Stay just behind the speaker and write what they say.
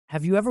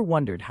Have you ever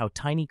wondered how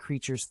tiny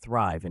creatures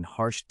thrive in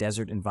harsh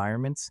desert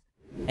environments?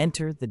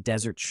 Enter the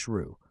desert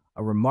shrew,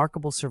 a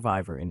remarkable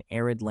survivor in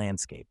arid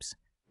landscapes.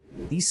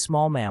 These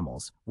small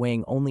mammals,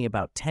 weighing only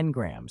about 10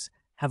 grams,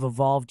 have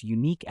evolved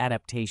unique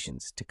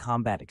adaptations to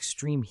combat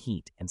extreme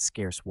heat and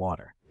scarce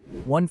water.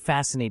 One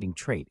fascinating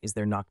trait is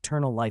their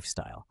nocturnal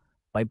lifestyle.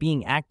 By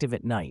being active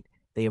at night,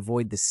 they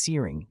avoid the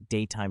searing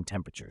daytime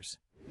temperatures.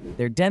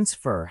 Their dense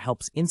fur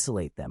helps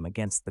insulate them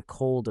against the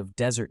cold of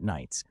desert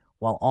nights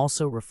while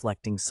also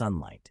reflecting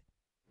sunlight.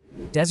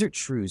 Desert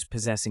shrews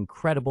possess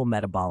incredible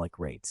metabolic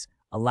rates,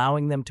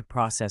 allowing them to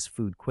process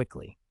food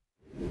quickly.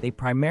 They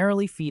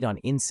primarily feed on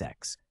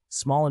insects,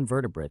 small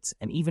invertebrates,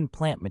 and even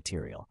plant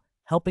material,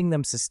 helping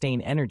them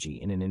sustain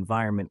energy in an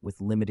environment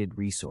with limited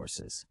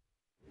resources.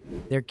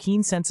 Their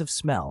keen sense of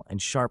smell and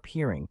sharp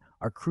hearing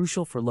are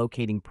crucial for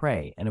locating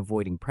prey and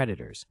avoiding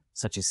predators,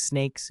 such as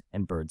snakes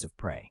and birds of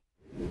prey.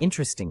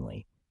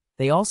 Interestingly,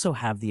 they also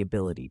have the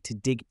ability to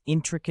dig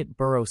intricate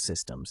burrow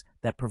systems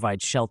that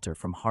provide shelter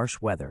from harsh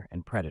weather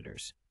and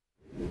predators.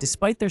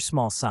 Despite their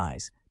small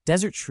size,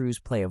 desert shrews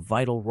play a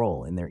vital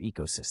role in their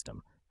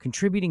ecosystem,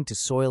 contributing to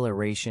soil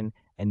aeration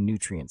and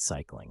nutrient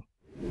cycling.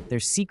 Their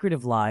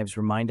secretive lives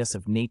remind us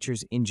of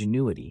nature's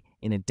ingenuity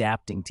in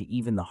adapting to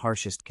even the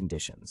harshest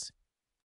conditions.